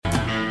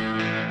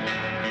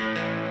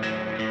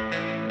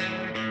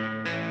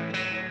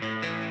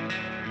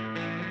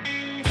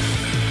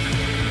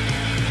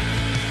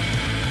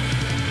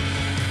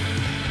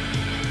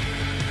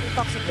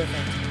Toxic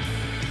Girlfriend.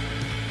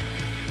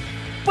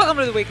 Welcome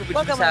to the Wake Up with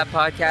Welcome, Jimmy Sab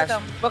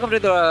podcast. welcome. To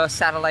the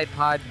satellite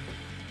pod.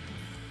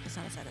 It's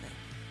not a Saturday.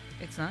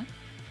 It's not?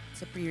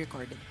 It's a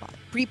pre-recorded pod.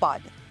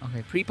 Pre-pod.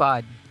 Okay,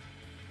 pre-pod.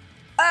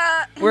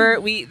 Uh,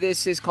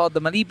 This is called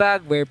the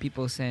Malibag, where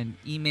people send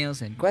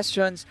emails and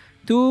questions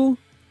to,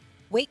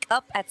 Wake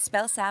up at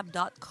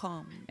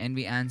spellsab.com. and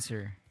we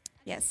answer.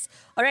 Yes.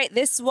 All right.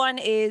 This one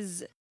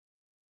is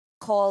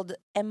called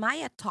Am I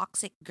a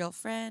Toxic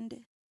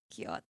Girlfriend?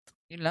 Cute.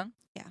 Yun lang?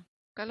 Yeah.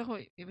 Kala ko,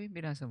 iba yung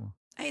binasa mo.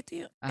 Ay,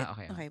 ito yung...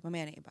 Okay. Okay,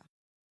 mamaya na iba.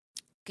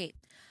 Okay.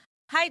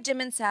 Hi, Jim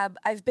and Sab.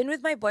 I've been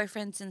with my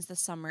boyfriend since the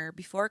summer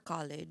before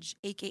college,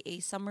 aka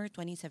summer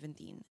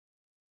 2017.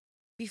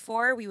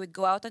 Before, we would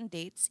go out on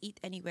dates, eat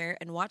anywhere,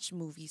 and watch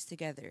movies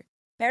together.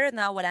 Pero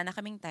now, wala na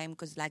kaming time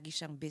cause lagi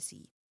siyang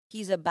busy.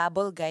 He's a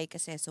babble guy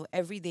kasi, so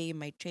every day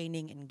my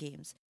training and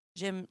games.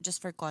 Jim,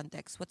 just for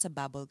context, what's a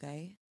babble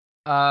guy?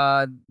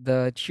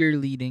 The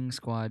cheerleading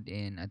squad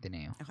in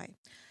Ateneo. Okay.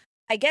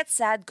 I get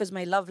sad because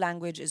my love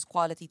language is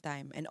quality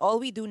time, and all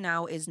we do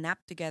now is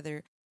nap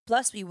together.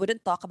 Plus, we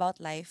wouldn't talk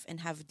about life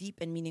and have deep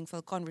and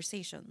meaningful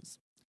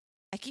conversations.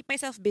 I keep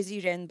myself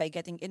busy rin by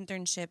getting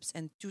internships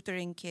and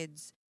tutoring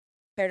kids,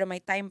 pero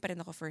may time pa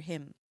rin ako for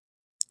him.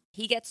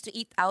 He gets to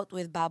eat out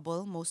with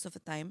Babel most of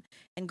the time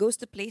and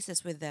goes to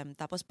places with them.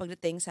 Tapos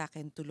pagdating sa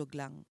akin, tulog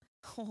lang.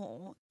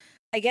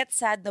 I get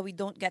sad that we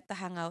don't get to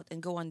hang out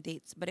and go on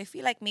dates, but I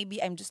feel like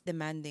maybe I'm just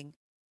demanding.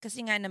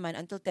 Kasi nga naman,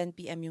 until 10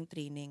 p.m. yung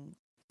training.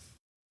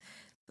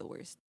 The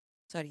worst.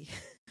 Sorry.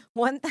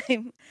 One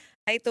time,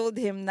 I told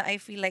him na I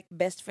feel like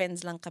best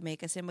friends lang kami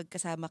kasi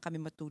magkasama kami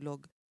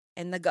matulog.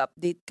 And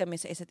nag-update kami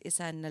sa isa't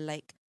isa na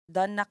like,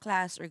 done na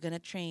class or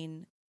gonna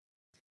train.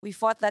 We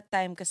fought that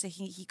time kasi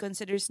he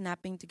considers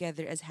napping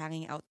together as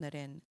hanging out na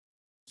rin.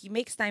 He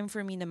makes time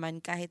for me naman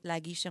kahit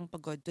lagi siyang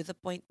pagod to the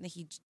point na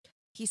he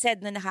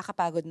said na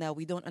nakakapagod na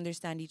we don't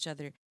understand each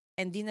other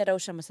and di na raw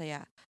siya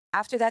masaya.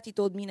 After that, he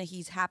told me na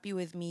he's happy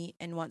with me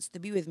and wants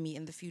to be with me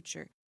in the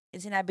future. And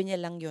sinabi niya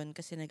lang yun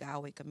kasi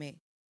nag-aaway kami.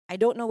 I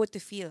don't know what to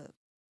feel.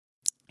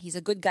 He's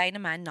a good guy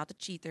naman, not a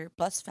cheater,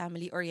 plus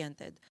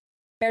family-oriented.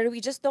 Pero we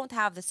just don't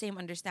have the same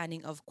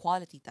understanding of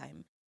quality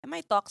time. Am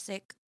I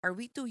toxic? Are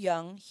we too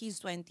young?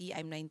 He's 20,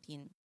 I'm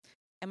 19.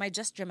 Am I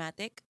just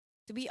dramatic?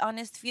 To be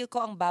honest, feel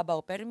ko ang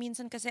babaw, pero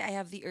minsan kasi I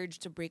have the urge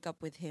to break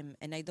up with him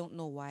and I don't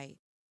know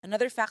why.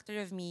 Another factor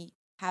of me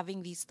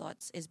having these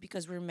thoughts is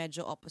because we're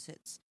medyo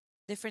opposites.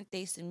 Different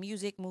tastes in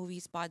music,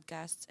 movies,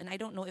 podcasts, and I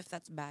don't know if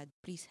that's bad.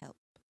 Please help.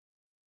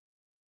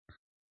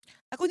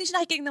 Ako hindi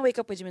siya nakikinig na Wake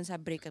Up with Jim and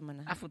Sab, breakan mo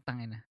na.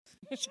 Putangin na.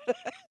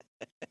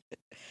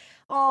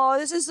 Oh,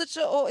 this is a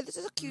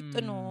cute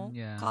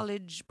Yeah.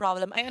 college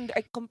problem.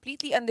 I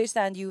completely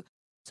understand you.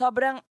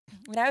 Sobrang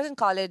when I was in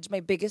college,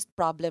 my biggest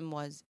problem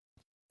was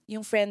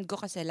yung friend ko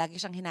kasi lagi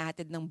siyang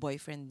hinahatid ng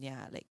boyfriend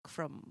niya like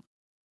from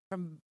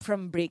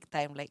break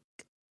time like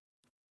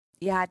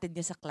ihahatid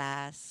niya sa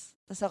class.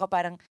 Tapos ako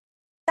parang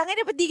tangin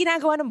na ba't di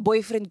ginagawa ng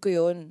boyfriend ko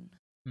yun?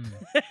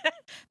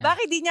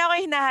 Bakit di niya ako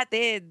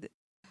hinahatid?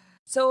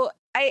 So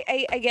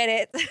I get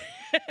it.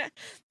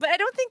 But I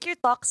don't think you're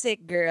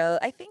toxic, girl.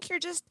 I think you're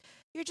just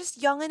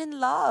young and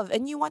in love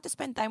and you want to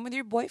spend time with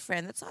your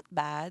boyfriend. That's not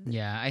bad.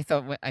 Yeah, I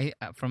thought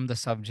from the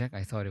subject,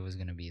 I thought it was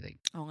gonna be like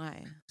Oo nga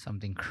eh.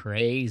 something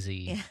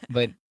crazy. Yeah.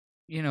 But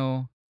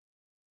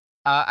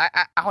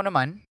ako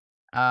naman,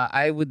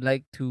 I would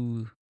like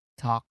to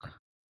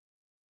talk.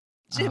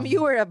 Jim,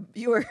 you were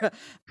a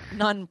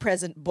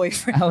non-present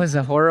boyfriend. I was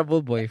a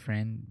horrible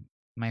boyfriend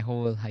my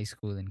whole high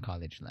school and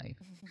college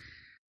life.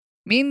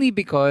 Mainly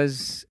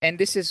because, and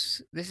this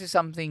is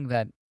something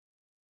that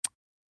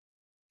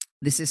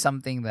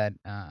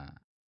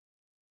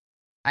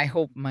I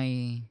hope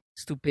my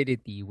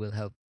stupidity will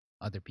help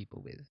other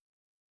people with.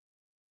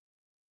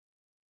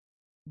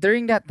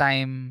 During that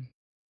time,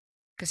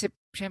 kasi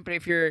syempre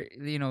if you're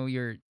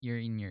in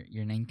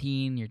you're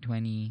 19, you're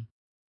 20.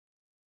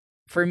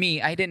 For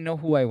me, I didn't know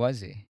who I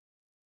was.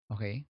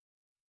 Okay?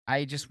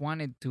 I just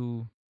wanted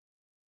to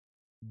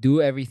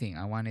do everything.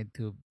 I wanted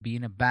to be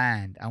in a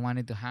band. I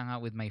wanted to hang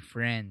out with my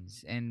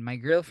friends. And my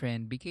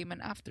girlfriend became an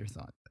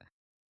afterthought.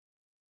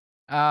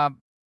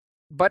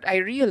 But I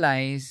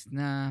realized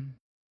na,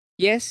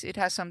 yes, it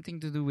has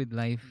something to do with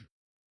life.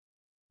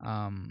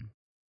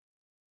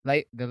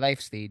 Like the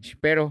life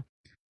stage. Pero,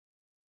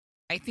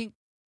 I think,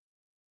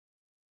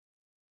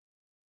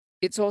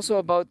 it's also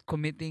about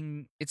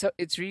committing.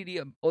 It's really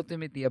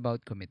ultimately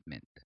about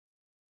commitment.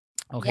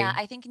 Okay? Yeah,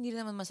 I think hindi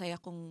rin naman masaya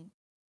kung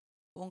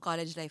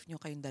college life nyo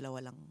kayong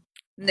dalawa lang.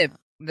 No,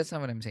 that's not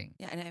what I'm saying.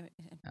 Yeah, and I'm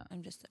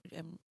on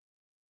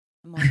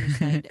your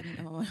side.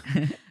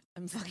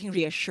 I'm fucking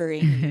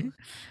reassuring you.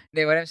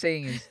 No, what I'm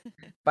saying is,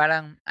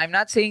 parang, I'm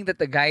not saying that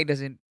the guy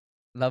doesn't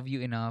love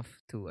you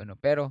enough to,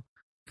 pero,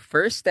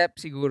 first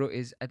step siguro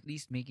is at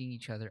least making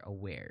each other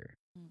aware.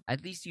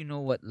 At least you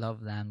know what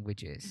love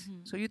language is.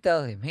 Mhm. So you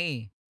tell him,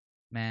 hey,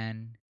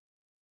 man,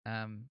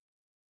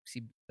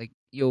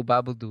 yo,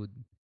 Babu dude,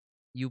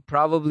 you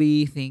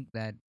probably think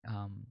that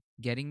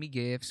getting me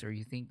gifts, or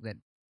you think that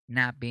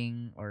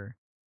napping, or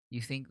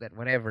you think that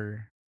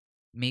whatever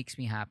makes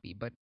me happy.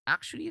 But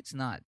actually, it's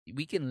not.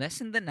 We can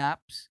lessen the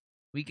naps.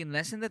 We can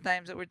lessen the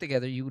times that we're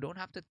together. You don't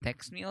have to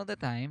text me all the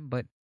time.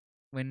 But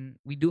when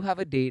we do have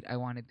a date, I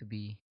want it to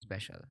be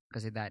special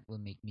because that will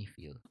make me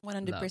feel love.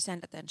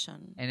 100%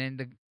 attention.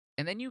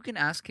 And then you can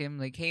ask him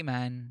like, "Hey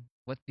man,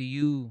 what do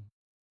you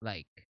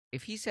like?"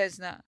 If he says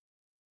na,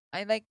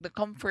 "I like the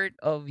comfort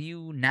of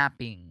you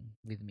napping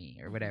with me"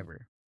 or Mhm.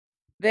 whatever,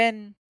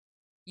 then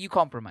you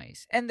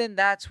compromise. And then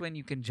that's when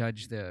you can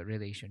judge the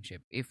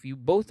relationship. If you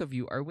both of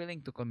you are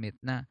willing to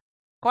commit na,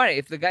 kuwari,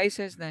 if the guy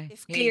says na,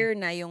 If "Hey, clear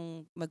na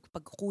yung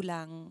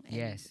magpagkulang and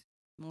yes,"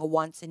 mga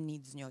wants and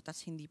needs nyo,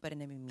 tas hindi pa rin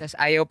nami-meet. tas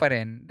ayaw pa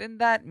rin, then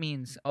that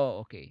means,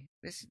 oh, okay,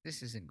 this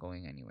isn't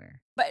going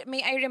anywhere. But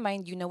may I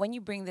remind you na when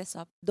you bring this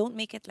up, don't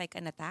make it like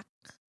an attack.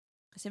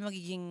 Kasi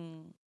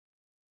magiging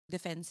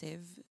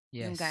defensive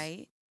yung Yes.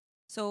 guy.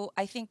 So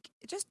I think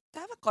just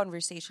have a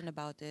conversation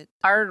about it.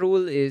 Our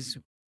rule is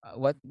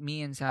what me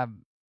and Sab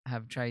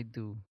have tried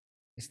to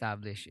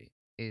establish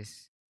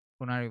is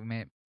kunwari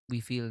we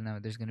feel now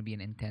there's gonna be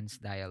an intense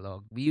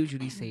dialogue. We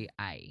usually say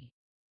I.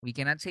 We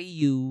cannot say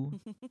you.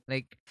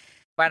 Like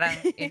parang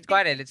in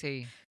kunwari, let's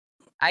say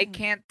I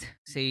can't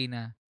say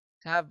na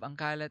Sab, ang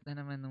kalat na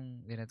naman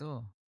nung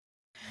ganito.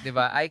 'Di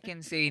ba? I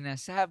can say na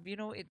Sab,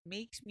 it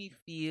makes me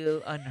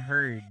feel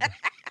unheard.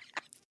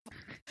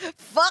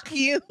 Fuck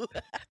you.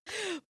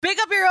 Pick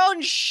up your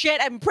own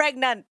shit. I'm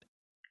pregnant.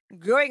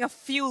 Growing a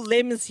few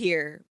limbs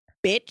here,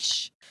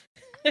 bitch.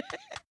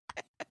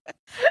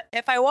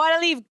 If I want to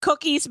leave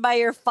cookies by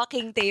your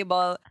fucking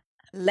table,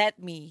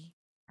 let me.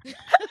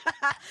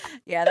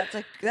 Yeah,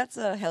 that's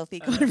a healthy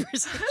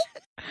conversation.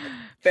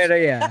 Pero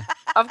yeah.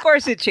 Of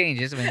course it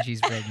changes when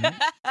she's pregnant.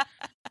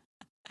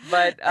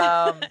 But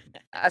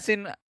as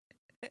in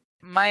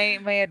my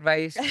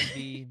advice would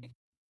be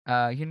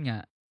yun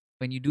nga,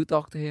 when you do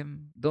talk to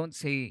him, don't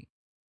say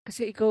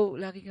kasi ikaw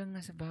lagi kang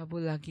nasa babo,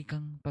 lagi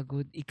kang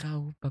pagod,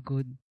 ikaw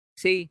pagod.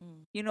 Say,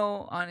 Mm.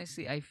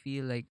 honestly, I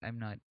feel like I'm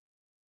not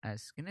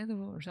as ganito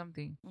or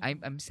something.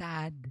 Mhm. I'm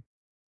sad.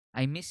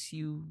 I miss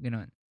you,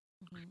 ganon.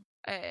 Mhm.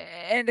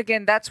 And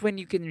again, that's when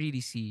you can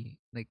really see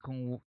like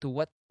to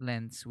what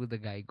lengths will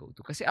the guy go to.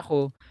 Kasi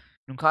ako,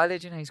 nung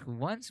college and high school,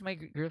 once my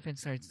girlfriend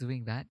starts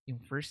doing that, yung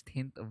first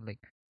hint of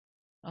like,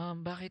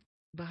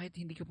 bakit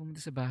hindi ka pumunta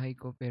sa bahay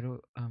ko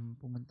pero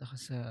pumunta ka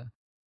sa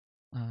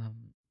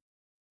um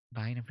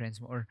bahay ng friends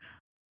mo or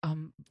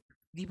um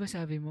di ba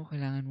sabi mo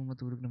kailangan mo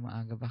matulog na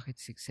maaga, bakit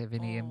 6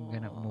 7 a.m. ka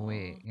na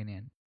umuwi, Oh,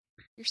 ganyan.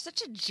 you're such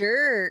a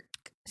jerk.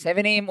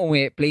 7 a.m.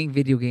 uwi playing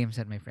video games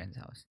at my friend's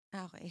house.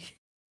 Okay.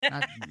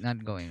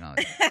 Not going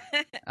out.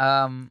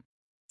 Um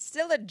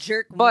Still a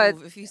jerk but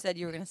move if you said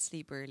you were gonna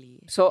sleep early.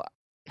 so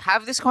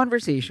have this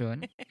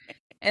conversation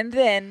and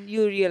then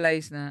you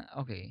realize na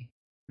okay,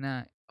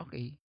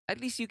 at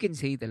least you can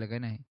say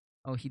talaga na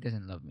oh, he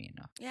doesn't love me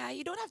enough. Yeah,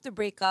 you don't have to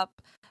break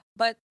up,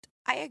 but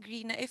I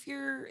agree na if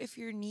your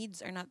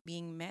needs are not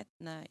being met,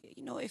 na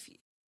if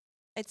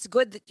it's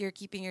good that you're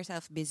keeping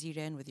yourself busy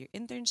rin with your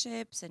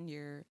internships and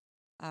your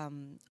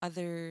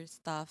other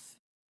stuff.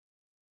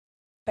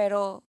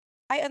 Pero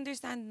I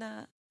understand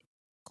na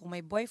kung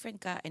may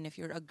boyfriend ka and if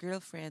you're a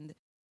girlfriend,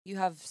 you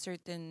have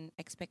certain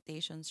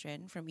expectations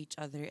rin from each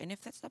other, and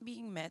if that's not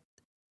being met,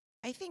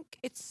 I think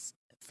it's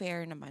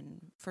fair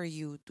naman for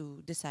you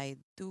to decide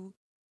to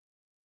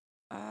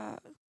uh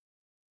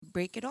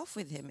break it off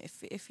with him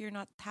if you're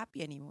not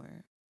happy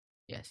anymore.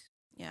 Yes.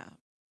 Yeah.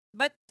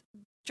 But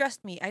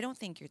trust me, I don't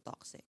think you're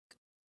toxic.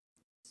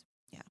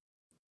 Yeah.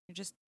 You're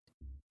just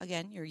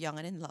again, you're young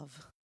and in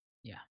love.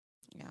 Yeah.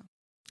 Yeah.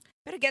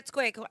 Pero gets ko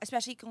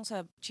especially kung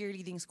sa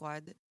cheerleading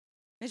squad,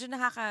 medyo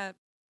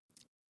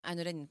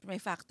ano rin, may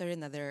factor in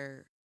na there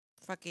are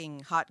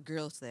fucking hot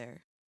girls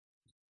there.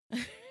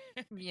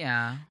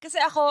 Yeah. Kasi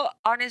ako,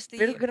 honestly,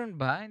 Pero ganun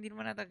ba? Hindi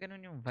naman nata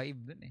ganun yung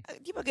vibe dun eh.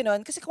 di ba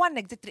ganun? Kasi kung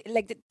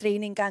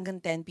training ka hanggang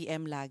 10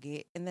 p.m.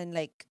 lagi, and then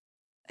like,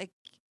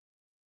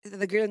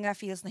 the girl nga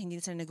feels na hindi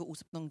na sila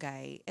nag-uusap ng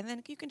guy, and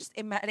then you can just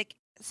imagine, like,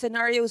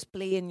 scenarios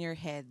play in your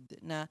head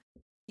na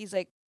he's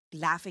like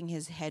laughing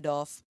his head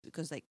off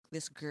because like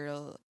this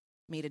girl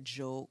made a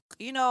joke.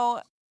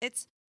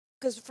 It's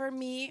because for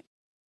me,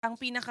 ang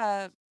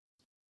pinagsasalosan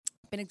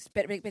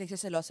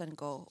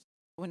ko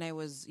when I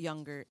was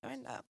younger,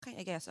 and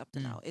I guess up to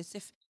Mm. now, is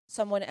if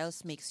someone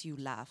else makes you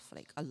laugh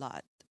like a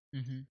lot.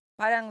 Mm-hmm.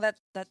 Parang that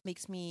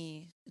makes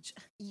me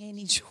ingay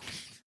ni Joey.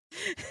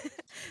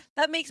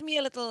 That makes me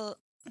a little,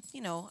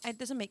 it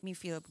doesn't make me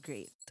feel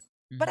great.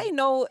 But I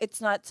know it's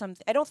not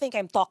something. I don't think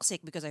I'm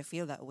toxic because I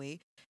feel that way.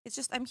 It's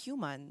just I'm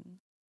human.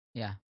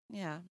 Yeah.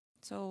 Yeah.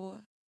 So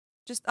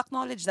just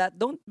acknowledge that.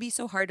 Don't be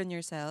so hard on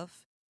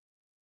yourself.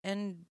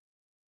 And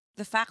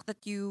the fact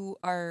that you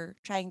are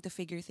trying to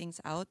figure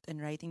things out and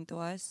writing to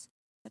us,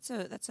 that's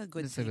a good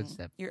That's a thing. good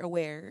step. You're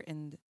aware,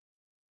 and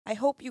I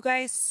hope you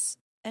guys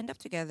end up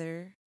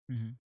together.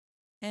 Mm-hmm.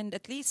 And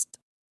at least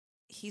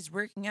he's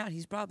working out.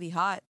 He's probably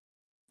hot.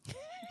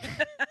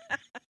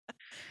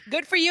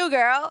 Good for you,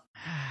 girl.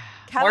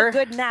 Have a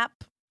good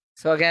nap.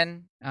 So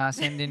again,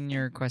 send in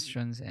your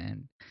questions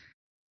and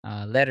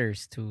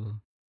letters to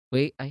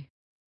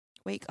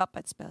Wake up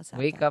at spellsab.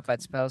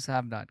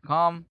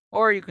 wakeup@spellsab.com,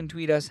 or you can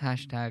tweet us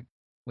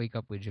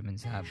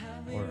 #wakeupwithjimandSab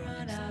or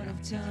on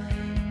Instagram.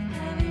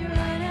 Have you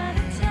run out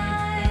of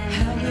time?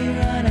 Have we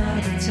run out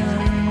of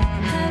time?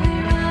 Have we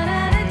run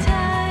out of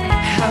time?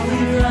 Have we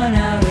run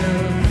out